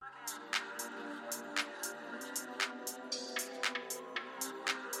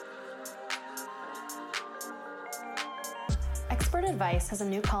Expert Advice has a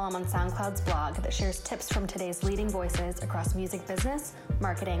new column on SoundCloud's blog that shares tips from today's leading voices across music business,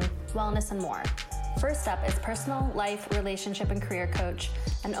 marketing, wellness, and more. First up is personal, life, relationship, and career coach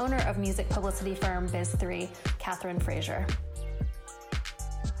and owner of music publicity firm Biz3, Kathryn Frazier.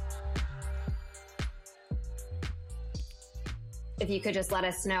 If you could just let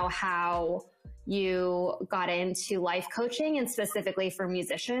us know how you got into life coaching and specifically for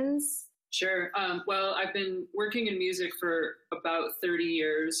musicians. Sure. Well, I've been working in music for about 30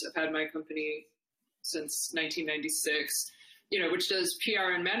 years. I've had my company since 1996, which does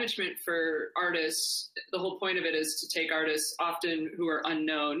PR and management for artists. The whole point of it is to take artists often who are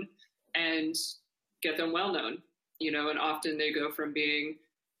unknown and get them well known, and often they go from being,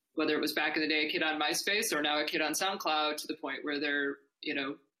 whether it was back in the day, a kid on MySpace or now a kid on SoundCloud, to the point where they're,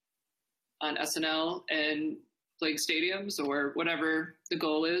 on SNL and playing stadiums or whatever the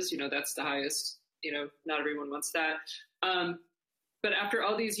goal is, that's the highest, not everyone wants that. But after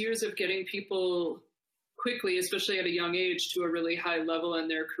all these years of getting people quickly, especially at a young age, to a really high level in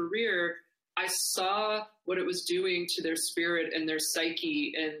their career, I saw what it was doing to their spirit and their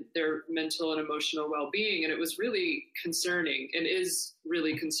psyche and their mental and emotional well-being. And it was really concerning and is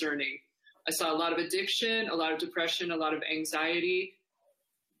really concerning. I saw a lot of addiction, a lot of depression, a lot of anxiety.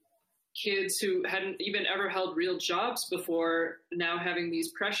 Kids who hadn't even ever held real jobs before, now having these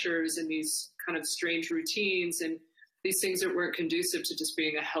pressures and these kind of strange routines and these things that weren't conducive to just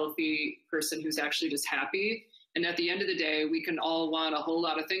being a healthy person who's actually just happy. And at the end of the day, we can all want a whole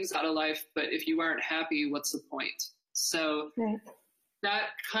lot of things out of life, but if you aren't happy, what's the point? So that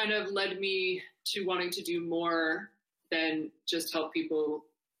kind of led me to wanting to do more than just help people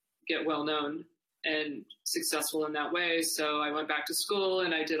get well known and successful in that way. So I went back to school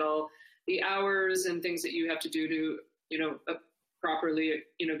and I did all the hours and things that you have to do to, properly,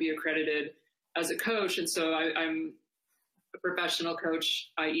 be accredited as a coach. And so I'm a professional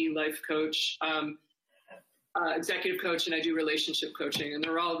coach, i.e. life coach, executive coach, and I do relationship coaching, and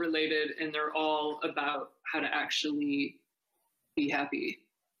they're all related and they're all about how to actually be happy.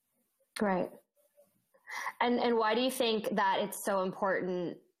 Right. And why do you think that it's so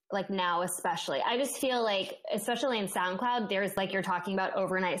important, like now especially? I just feel like, especially in SoundCloud, there's like you're talking about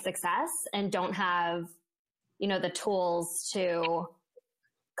overnight success and don't have, the tools to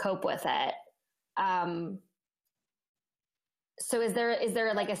cope with it. So is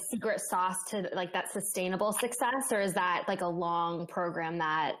there like a secret sauce to like that sustainable success, or is that like a long program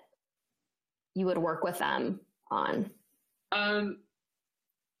that you would work with them on?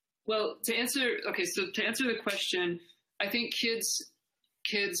 Well, to answer the question, I think kids,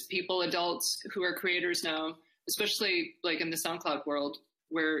 people, adults who are creators now, especially like in the SoundCloud world,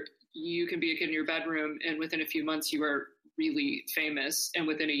 where you can be a kid in your bedroom and within a few months you are really famous, and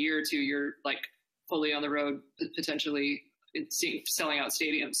within a year or two you're like fully on the road, potentially selling out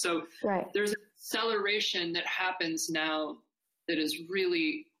stadiums. So There's an acceleration that happens now that is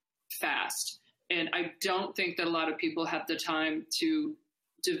really fast. And I don't think that a lot of people have the time to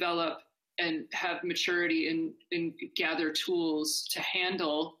develop and have maturity and gather tools to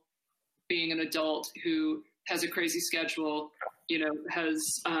handle being an adult who has a crazy schedule,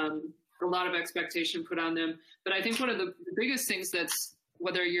 has a lot of expectation put on them. But I think one of the biggest things that's,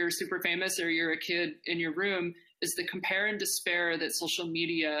 whether you're super famous or you're a kid in your room, is the compare and despair that social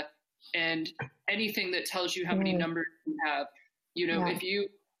media and anything that tells you how many numbers you have,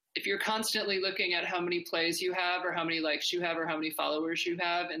 if you're constantly looking at how many plays you have or how many likes you have or how many followers you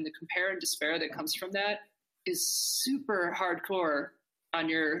have, and the compare and despair that comes from that is super hardcore on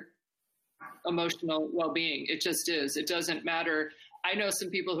your emotional well-being. It just is. It doesn't matter. I know some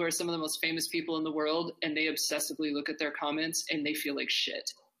people who are some of the most famous people in the world, and they obsessively look at their comments and they feel like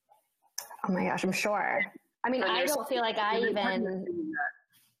shit. Oh my gosh, I'm sure. I mean, I don't feel like I feel like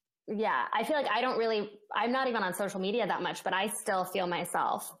I'm not even on social media that much, but I still feel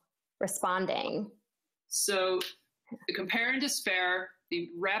myself responding. So the compare and despair, the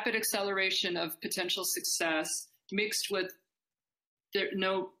rapid acceleration of potential success mixed with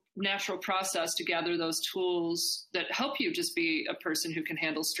no natural process to gather those tools that help you just be a person who can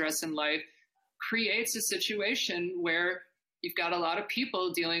handle stress in life, creates a situation where you've got a lot of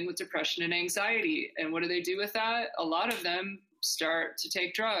people dealing with depression and anxiety. And what do they do with that? A lot of them start to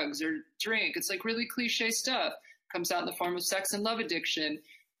take drugs or drink. It's like really cliche stuff. It comes out in the form of sex and love addiction.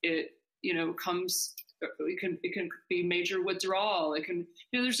 It can be major withdrawal. It can,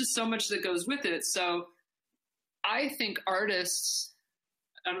 there's just so much that goes with it. So I think artists,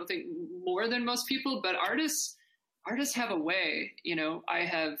 I don't think more than most people, but artists have a way. I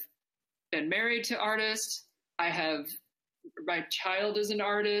have been married to artists. I have my child is an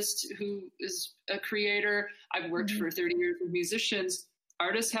artist who is a creator. I've worked for 30 years with musicians.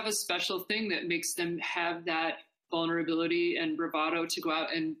 Artists have a special thing that makes them have that vulnerability and bravado to go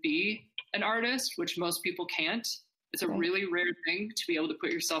out and be an artist, which most people can't. It's a really rare thing to be able to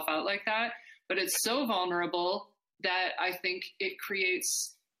put yourself out like that, but it's so vulnerable that I think it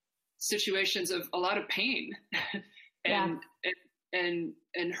creates situations of a lot of pain and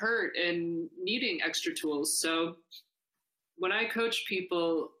hurt and needing extra tools. So when I coach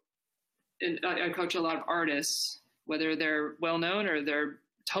people, and I coach a lot of artists, whether they're well-known or they're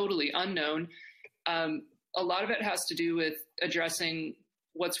totally unknown, a lot of it has to do with addressing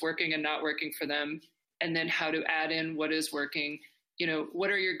what's working and not working for them, and then how to add in what is working. You know, what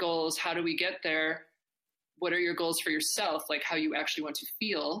are your goals? How do we get there? What are your goals for yourself? Like how you actually want to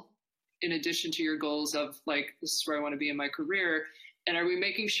feel, in addition to your goals of like, this is where I want to be in my career. And are we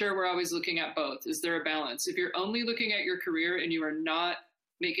making sure we're always looking at both? Is there a balance? If you're only looking at your career and you are not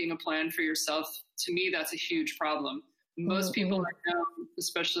making a plan for yourself, to me, that's a huge problem. Most people I know,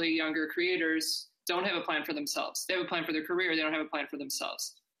 especially younger creators, don't have a plan for themselves. They have a plan for their career. They don't have a plan for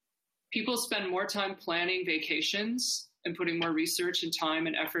themselves. People spend more time planning vacations and putting more research and time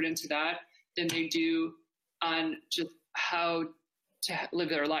and effort into that than they do on just how to live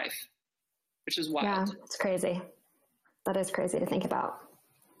their life, which is wild. Yeah, it's crazy. That is crazy to think about.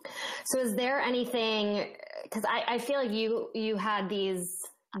 So is there anything, because I feel like you had these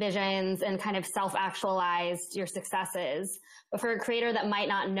visions and kind of self-actualized your successes, but for a creator that might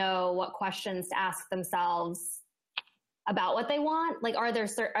not know what questions to ask themselves about what they want, like are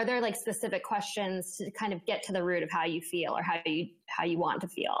there like specific questions to kind of get to the root of how you feel or how you want to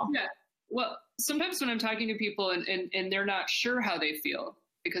feel? Yeah. Well, sometimes when I'm talking to people and they're not sure how they feel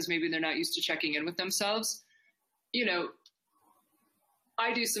because maybe they're not used to checking in with themselves, you know,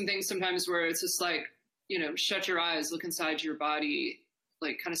 I do some things sometimes where it's just like, you know, shut your eyes, look inside your body,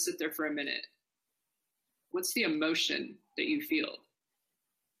 like kind of sit there for a minute. What's the emotion that you feel?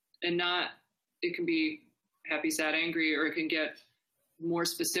 And not, it can be happy, sad, angry, or it can get more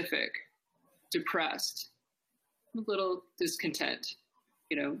specific, depressed, a little discontent.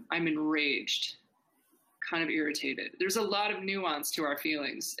 You know, I'm enraged, kind of irritated. There's a lot of nuance to our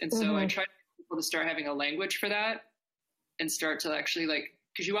feelings. And so I try to get people to start having a language for that and start to actually like,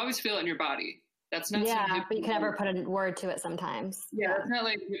 because you always feel it in your body. That's not but you can never put a word to it sometimes. Yeah, it's not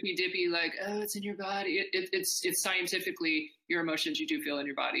like hippy dippy, like, oh, it's in your body. It's scientifically your emotions you do feel in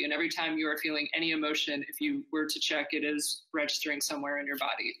your body. And every time you are feeling any emotion, if you were to check, it is registering somewhere in your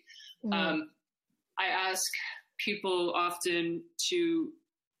body. I ask people often to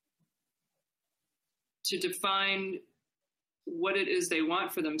define what it is they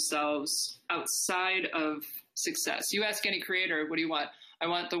want for themselves outside of success. You ask any creator, what do you want? I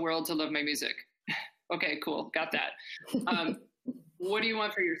want the world to love my music. Okay, cool. Got that. What do you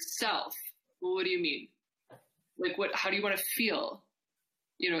want for yourself? Well, what do you mean? Like how do you want to feel?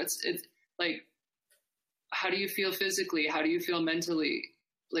 You know, it's like, how do you feel physically? How do you feel mentally?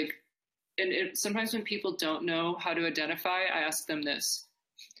 Like, and sometimes when people don't know how to identify, I ask them this: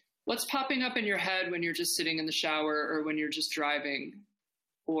 what's popping up in your head when you're just sitting in the shower or when you're just driving?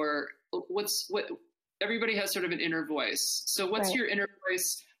 Or what everybody has sort of an inner voice. So what's your inner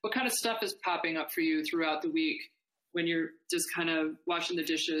voice? What kind of stuff is popping up for you throughout the week when you're just kind of washing the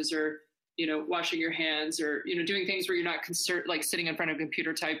dishes or, you know, washing your hands or, you know, doing things where you're not concerned, like sitting in front of a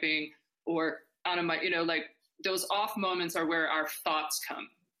computer typing or on a mic, you know, like those off moments are where our thoughts come.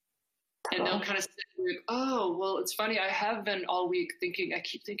 And they'll kind of sit like, oh, well, it's funny. I have been all week I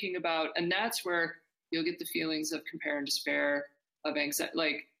keep thinking about, and that's where you'll get the feelings of compare and despair, of anxiety,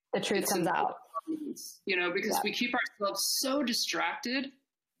 like the truth comes out, you know, because we keep ourselves so distracted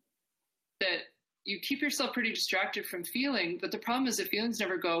that you keep yourself pretty distracted from feeling, but the problem is the feelings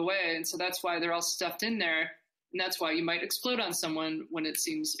never go away. And so that's why they're all stuffed in there. And that's why you might explode on someone when it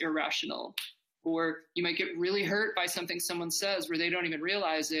seems irrational, or you might get really hurt by something someone says where they don't even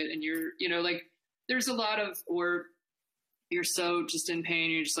realize it. And you're, you know, like there's a lot of, or you're so just in pain,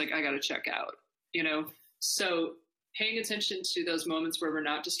 you're just like, I got to check out, you know? So paying attention to those moments where we're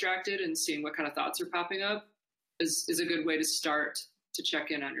not distracted and seeing what kind of thoughts are popping up is a good way to start to check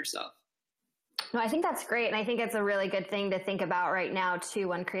in on yourself. No, I think that's great. And I think it's a really good thing to think about right now too,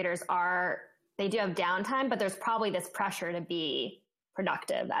 when creators they do have downtime, but there's probably this pressure to be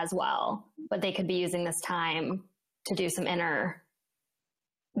productive as well, but they could be using this time to do some inner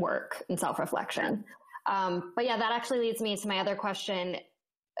work and self-reflection. But yeah, that actually leads me to my other question.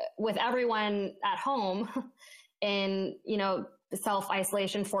 With everyone at home in, you know,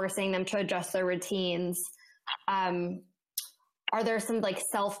 self-isolation, forcing them to adjust their routines, are there some like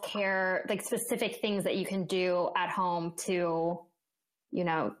self-care, like specific things that you can do at home to, you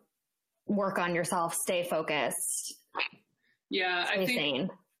know, work on yourself, stay focused? Yeah, stay sane?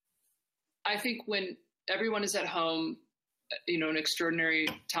 I think when everyone is at home, you know, an extraordinary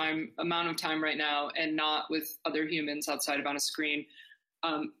amount of time right now, and not with other humans outside of on a screen.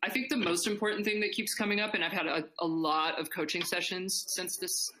 I think the most important thing that keeps coming up, and I've had a lot of coaching sessions since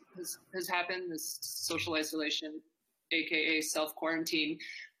this has happened, this social isolation, AKA self-quarantine.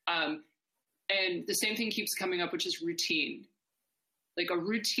 And the same thing keeps coming up, which is routine. Like a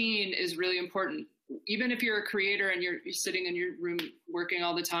routine is really important. Even if you're a creator and you're sitting in your room working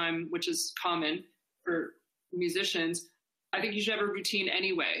all the time, which is common for musicians, I think you should have a routine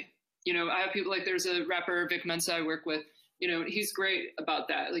anyway. You know, I have people like, there's a rapper, Vic Mensa, I work with, you know, he's great about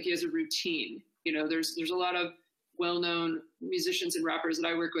that. Like he has a routine. You know, there's a lot of well-known musicians and rappers that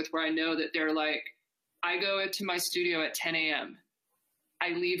I work with where I know that they're like, I go to my studio at 10 a.m. I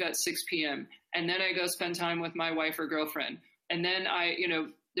leave at 6 p.m. And then I go spend time with my wife or girlfriend. And then you know,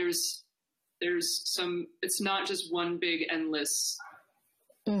 there's some, it's not just one big endless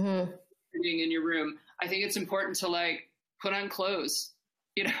thing in your room. I think it's important to like put on clothes,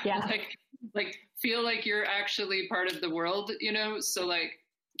 you know, like feel like you're actually part of the world, you know? So like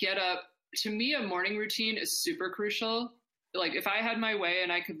get up. To me, a morning routine is super crucial. Like if I had my way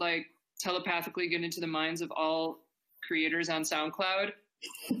and I could like telepathically get into the minds of all creators on SoundCloud,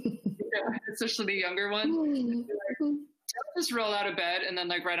 especially the younger ones, don't just roll out of bed and then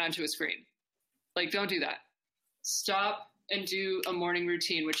like right onto a screen. Like, don't do that. Stop and do a morning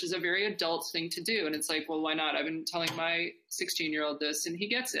routine, which is a very adult thing to do. And it's like, well, why not? I've been telling my 16-year-old this and he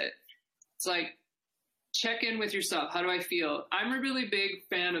gets it. It's like, check in with yourself. How do I feel? I'm a really big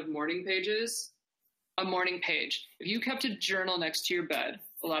fan of morning pages. A morning page. If you kept a journal next to your bed,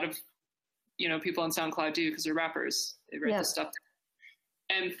 a lot of, you know, people on SoundCloud do because they're rappers. They write this stuff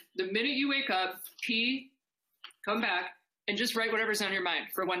down. And the minute you wake up, pee, come back, and just write whatever's on your mind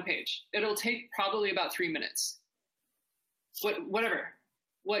for one page. It'll take probably about 3 minutes. Whatever.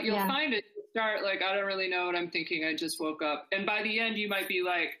 What you'll find is you start like, I don't really know what I'm thinking. I just woke up. And by the end, you might be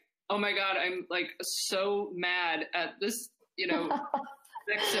like, oh my God, I'm like so mad at this, you know,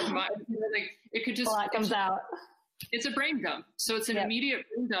 like it could just, a lot comes out. It's a brain dump. So it's an immediate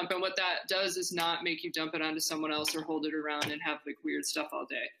brain dump. And what that does is not make you dump it onto someone else or hold it around and have like weird stuff all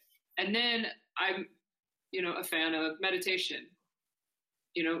day. And then I'm, you know, a fan of meditation.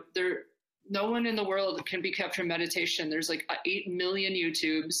 You know, no one in the world can be kept from meditation. There's like 8 million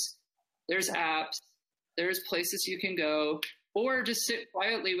YouTubes. There's apps. There's places you can go, or just sit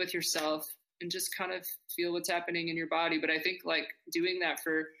quietly with yourself and just kind of feel what's happening in your body. But I think like doing that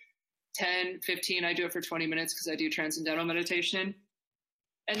for 10, 15, I do it for 20 minutes because I do transcendental meditation.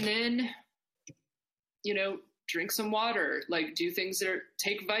 And then, you know, drink some water, like do things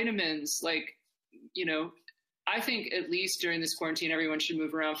take vitamins, like, you know, I think at least during this quarantine, everyone should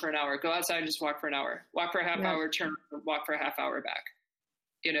move around for an hour, go outside and just walk for an hour, walk for a half hour, walk for a half hour back,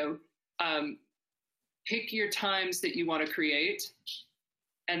 you know, pick your times that you want to create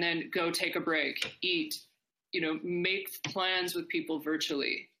and then go take a break, eat, you know, make plans with people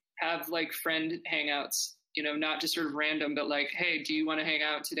virtually, have like friend hangouts, you know, not just sort of random, but like, hey, do you want to hang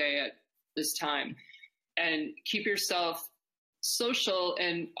out today at this time? And keep yourself social.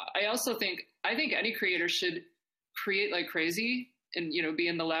 And I think any creator should create like crazy and, you know, be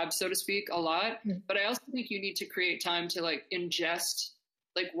in the lab, so to speak, a lot. But I also think you need to create time to like ingest,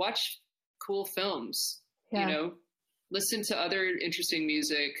 like watch cool films, you know, listen to other interesting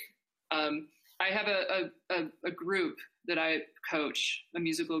music. I have a group that I coach, a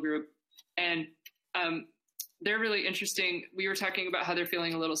musical group, and they're really interesting. We were talking about how they're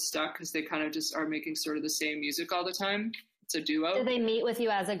feeling a little stuck because they kind of just are making sort of the same music all the time. It's a duo. Do they meet with you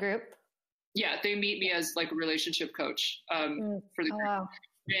as a group? Yeah, they meet me as like a relationship coach for the group. Wow.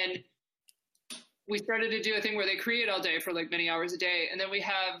 And we started to do a thing where they create all day for like many hours a day. And then we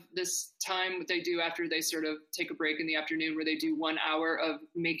have this time that they do after they sort of take a break in the afternoon where they do 1 hour of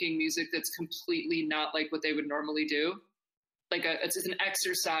making music that's completely not like what they would normally do. Like it's an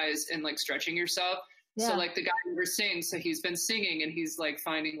exercise in like stretching yourself. Yeah. So like the guy never sings, so he's been singing and he's like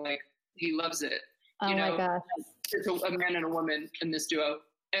finding like, he loves it. You know? My gosh. It's a man and a woman in this duo.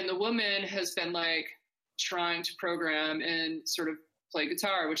 And the woman has been like trying to program and sort of play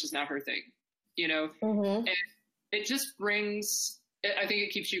guitar, which is not her thing, you know? And it just brings, I think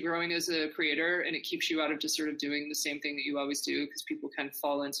it keeps you growing as a creator and it keeps you out of just sort of doing the same thing that you always do because people kind of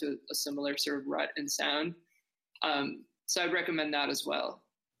fall into a similar sort of rut and sound. So I'd recommend that as well.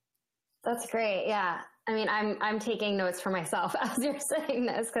 That's great. Yeah. I mean, I'm taking notes for myself as you're saying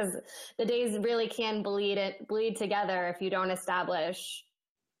this, because the days really can bleed together if you don't establish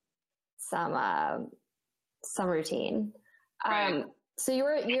some routine. Right. So you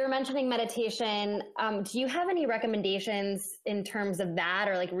were mentioning meditation. Do you have any recommendations in terms of that,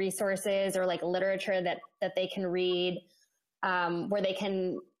 or like resources or like literature that they can read, where they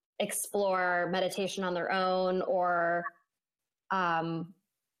can explore meditation on their own, or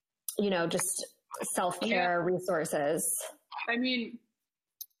just self-care resources? I mean,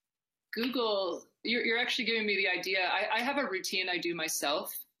 Google, you're actually giving me the idea. I have a routine I do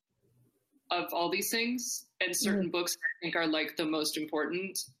myself of all these things, and certain books I think are like the most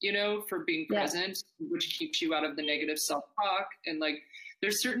important, for being present, which keeps you out of the negative self-talk. And like,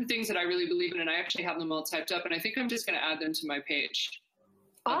 there's certain things that I really believe in, and I actually have them all typed up, and I think I'm just going to add them to my page.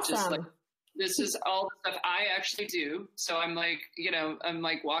 Awesome. Just like, this is all the stuff I actually do. So I'm like, I'm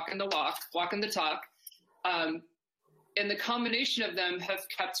like walking the walk, walking the talk. And the combination of them have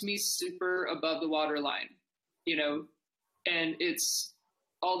kept me super above the waterline, and it's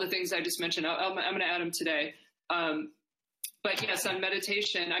all the things I just mentioned. I'm going to add them today. But yes, on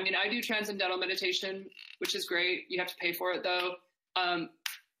meditation, I mean, I do transcendental meditation, which is great. You have to pay for it though.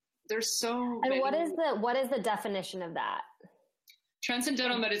 There's so many. What is the definition of that?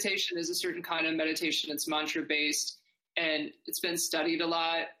 Transcendental meditation is a certain kind of meditation. It's mantra based, and it's been studied a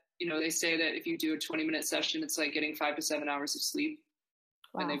lot. They say that if you do a 20-minute session, it's like getting 5 to 7 hours of sleep.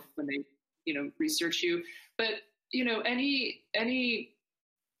 Wow. when they research you. But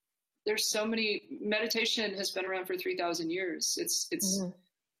there's so many. Meditation has been around for 3,000 years. It's the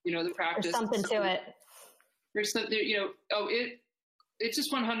practice. There's something to it. There's something, it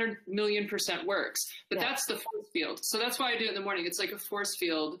just 100 million% works. But that's the force field. So that's why I do it in the morning. It's like a force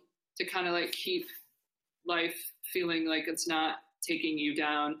field to kind of like keep life feeling like it's not taking you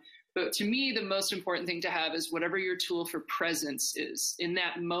down. But to me, the most important thing to have is whatever your tool for presence is in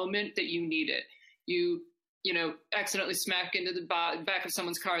that moment that you need it. You accidentally smack into the back of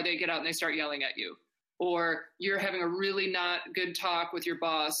someone's car, they get out and they start yelling at you. Or you're having a really not good talk with your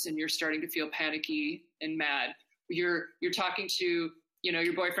boss and you're starting to feel panicky and mad. You're talking to,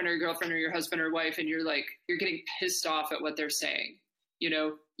 your boyfriend or your girlfriend or your husband or wife, and you're getting pissed off at what they're saying.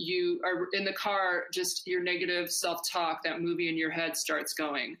 You are in the car, just your negative self-talk, that movie in your head starts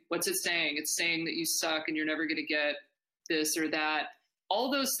going. What's it saying? It's saying that you suck and you're never going to get this or that. All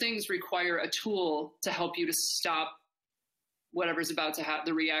those things require a tool to help you to stop whatever's about to happen,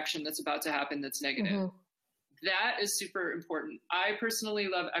 the reaction that's about to happen that's negative. Mm-hmm. That is super important. I personally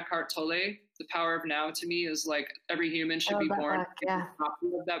love Eckhart Tolle. The Power of Now to me is like every human should be born with a copy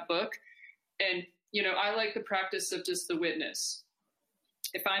of that book. And, I like the practice of just the witness.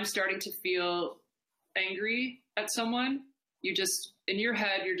 If I'm starting to feel angry at someone, you just, in your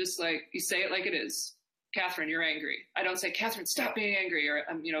head, you're just like, you say it like it is. Kathryn, you're angry. I don't say, Kathryn, stop being angry. Or,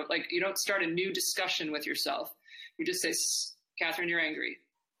 you don't start a new discussion with yourself. You just say, Kathryn, you're angry.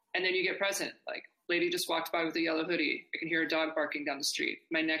 And then you get present. Like, lady just walked by with a yellow hoodie. I can hear a dog barking down the street.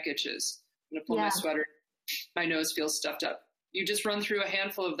 My neck itches. I'm going to pull my sweater. My nose feels stuffed up. You just run through a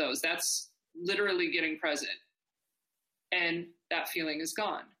handful of those. That's literally getting present. And that feeling is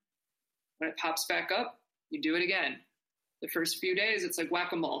gone. When it pops back up, you do it again. The first few days, it's like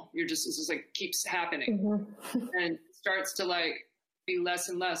whack-a-mole. This is like keeps happening. Mm-hmm. And it starts to like be less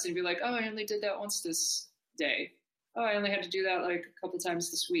and less, and be like, oh, I only did that once this day. Oh, I only had to do that like a couple times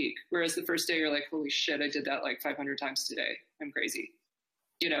this week. Whereas the first day you're like, holy shit, I did that like 500 times today. I'm crazy.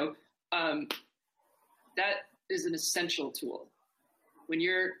 That is an essential tool. When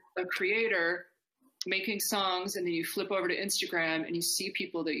you're a creator making songs and then you flip over to Instagram and you see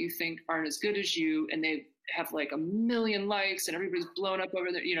people that you think aren't as good as you, and they have like 1 million likes and everybody's blown up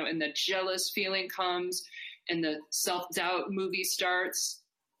over there, and the jealous feeling comes and the self-doubt movie starts.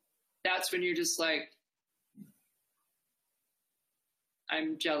 That's when you're just like,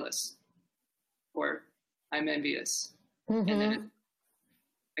 I'm jealous or I'm envious. Mm-hmm. And then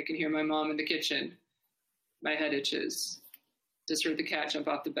I can hear my mom in the kitchen. My head itches. Just heard the cat jump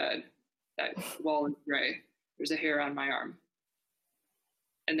off the bed. That wall is gray. There's a hair on my arm.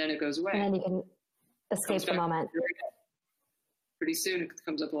 And then it goes away. And then you can escape the moment. Pretty soon it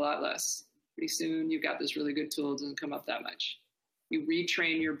comes up a lot less. Pretty soon you've got this really good tool. It doesn't come up that much. You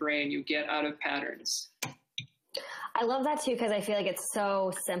retrain your brain. You get out of patterns. I love that too, because I feel like it's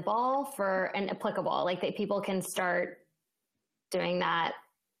so simple and applicable. Like that people can start doing that,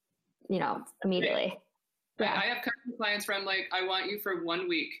 immediately. Yeah. I have clients where I'm like, I want you for 1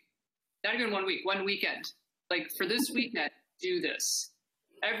 week, not even 1 week, one weekend. Like for this weekend, do this.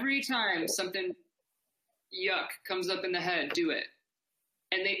 Every time something yuck comes up in the head, do it.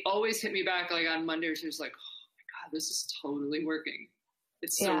 And they always hit me back like on Monday or Tuesday, like, oh my God, this is totally working.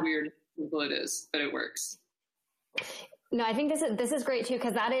 It's so weird how simple it is, but it works. No, I think this is great too,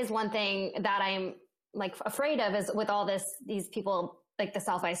 because that is one thing that I'm like afraid of is with all these people, like the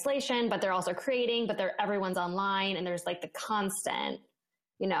self-isolation, but they're also creating, but everyone's online and there's like the constant,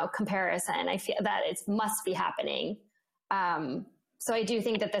 comparison. I feel that it must be happening. So I do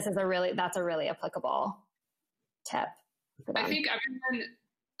think that that's a really applicable tip. I think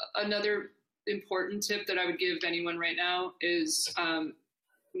another important tip that I would give anyone right now is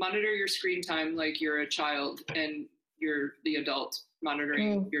monitor your screen time like you're a child and you're the adult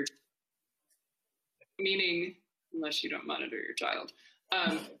monitoring your, meaning unless you don't monitor your child.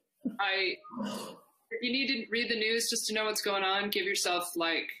 If you need to read the news just to know what's going on, give yourself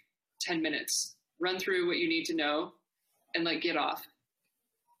like 10 minutes, run through what you need to know and like get off.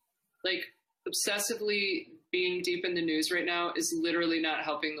 Like obsessively being deep in the news right now is literally not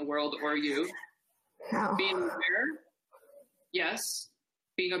helping the world or you. No. Being aware, yes.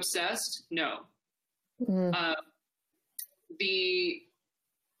 Being obsessed, no. The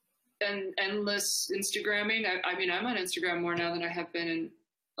endless Instagramming. I mean, I'm on Instagram more now than I have been in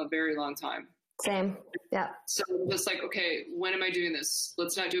a very long time. Same. Yeah. So just like, okay, when am I doing this?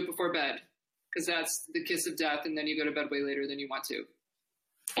 Let's not do it before bed, because that's the kiss of death, and then you go to bed way later than you want to.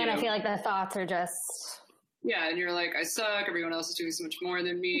 And I feel like the thoughts are just... Yeah, and you're like, I suck. Everyone else is doing so much more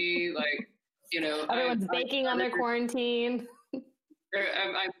than me. Like, everyone's baking on their quarantine.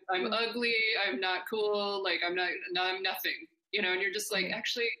 I'm ugly. I'm not cool. Like, I'm nothing. And you're just like,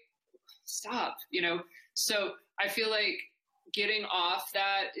 actually, stop. So I feel like getting off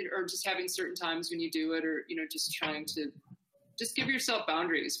that, or just having certain times when you do it, or just trying to just give yourself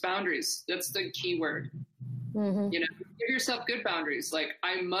boundaries. That's the key word. Give yourself good boundaries. Like,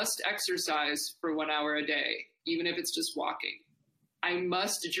 I must exercise for 1 hour a day, even if it's just walking. I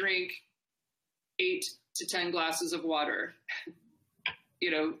must drink 8 to 10 glasses of water.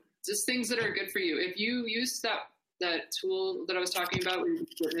 Just things that are good for you. If you use that tool that I was talking about, where you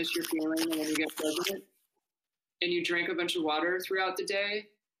witness your feeling and then you get pregnant, and you drank a bunch of water throughout the day,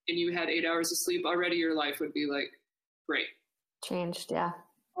 and you had 8 hours of sleep, already your life would be like great. Changed, yeah.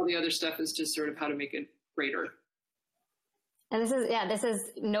 All the other stuff is just sort of how to make it greater. And this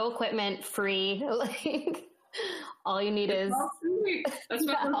is no equipment, free. Like, all you need is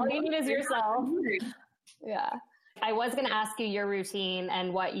all you need is yourself. Yeah. I was going to ask you your routine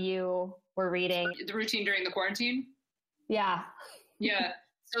and what you were reading. The routine during the quarantine? Yeah. Yeah.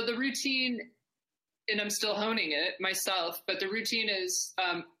 So the routine, and I'm still honing it myself, but the routine is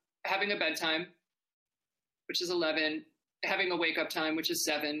having a bedtime, which is 11, having a wake up time, which is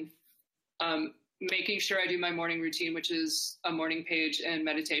 7, making sure I do my morning routine, which is a morning page and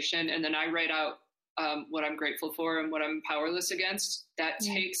meditation. And then I write out what I'm grateful for and what I'm powerless against. That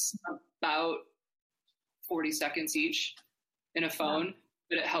takes about 40 seconds each in a phone,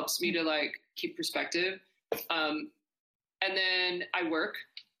 but it helps me to like keep perspective. And then I work,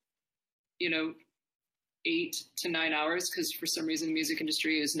 8 to 9 hours, because for some reason the music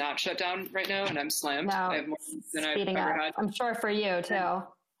industry is not shut down right now, and I'm slammed. No, I have more than I've ever had. I'm sure for you too.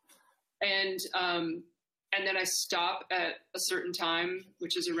 And then I stop at a certain time,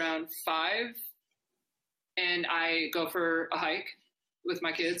 which is around 5, and I go for a hike with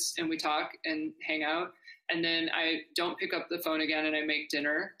my kids, and we talk and hang out. And then I don't pick up the phone again, and I make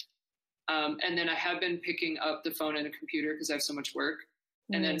dinner. And then I have been picking up the phone and a computer because I have so much work,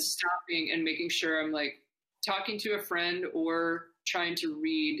 and then stopping and making sure I'm like talking to a friend or trying to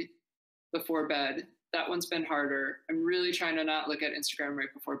read before bed. That one's been harder. I'm really trying to not look at Instagram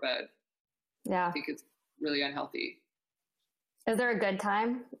right before bed. Yeah. I think it's really unhealthy. Is there a good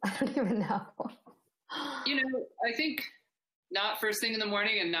time? I don't even know. I think not first thing in the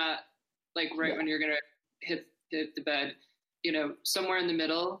morning, and not like right when you're going to hit the bed, somewhere in the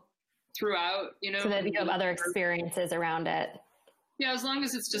middle throughout, So that you have other experiences around it. Yeah, as long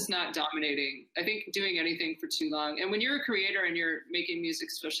as it's just not dominating. I think doing anything for too long. And when you're a creator and you're making music,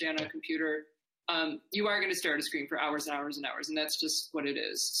 especially on a computer, you are going to stare at a screen for hours and hours and hours. And that's just what it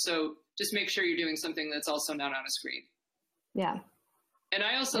is. So just make sure you're doing something that's also not on a screen. Yeah. And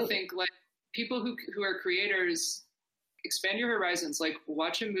I also think like people who are creators, expand your horizons. Like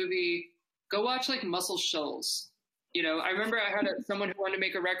watch a movie, go watch like Muscle Shoals. I remember I had someone who wanted to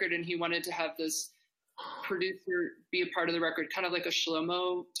make a record, and he wanted to have this producer be a part of the record, kind of like a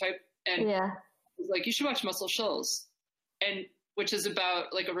Shlomo type. And was like, you should watch Muscle Shoals, and which is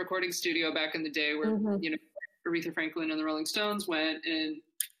about like a recording studio back in the day where Aretha Franklin and the Rolling Stones went.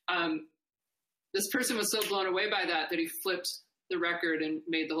 And this person was so blown away by that he flipped the record and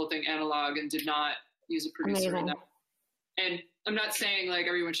made the whole thing analog and did not use a producer. And I'm not saying like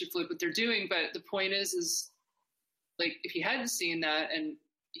everyone should flip what they're doing, but the point is like, if he hadn't seen that, and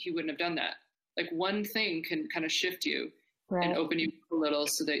he wouldn't have done that. Like one thing can kind of shift you and open you a little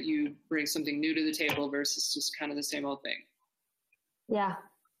so that you bring something new to the table versus just kind of the same old thing. Yeah,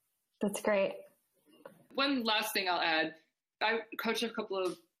 that's great. One last thing I'll add. I coach a couple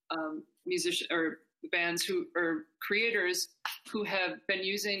of musicians or bands who are creators who have been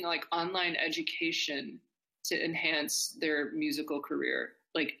using like online education to enhance their musical career.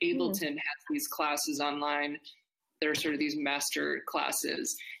 Like Ableton has these classes online. There are sort of these master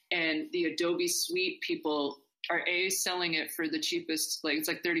classes, and the Adobe Suite people are selling it for the cheapest, like it's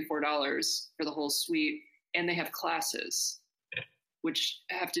like $34 for the whole suite. And they have classes, which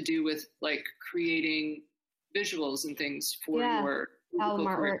have to do with like creating visuals and things for your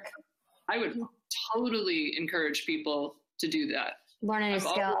artwork. Career. I would totally encourage people to do that. Learn a new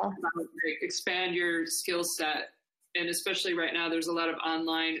skill. Expand your skill set. And especially right now, there's a lot of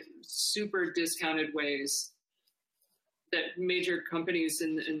online, super discounted ways that major companies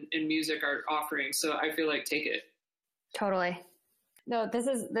in music are offering. So I feel like take it. Totally. No, this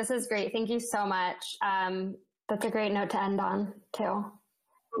is great. Thank you so much. That's a great note to end on too.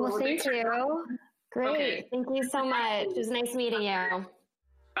 Well, thank you. Great. Okay. Thank you so much. It was nice meeting you.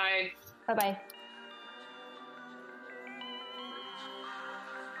 Bye. Bye-bye.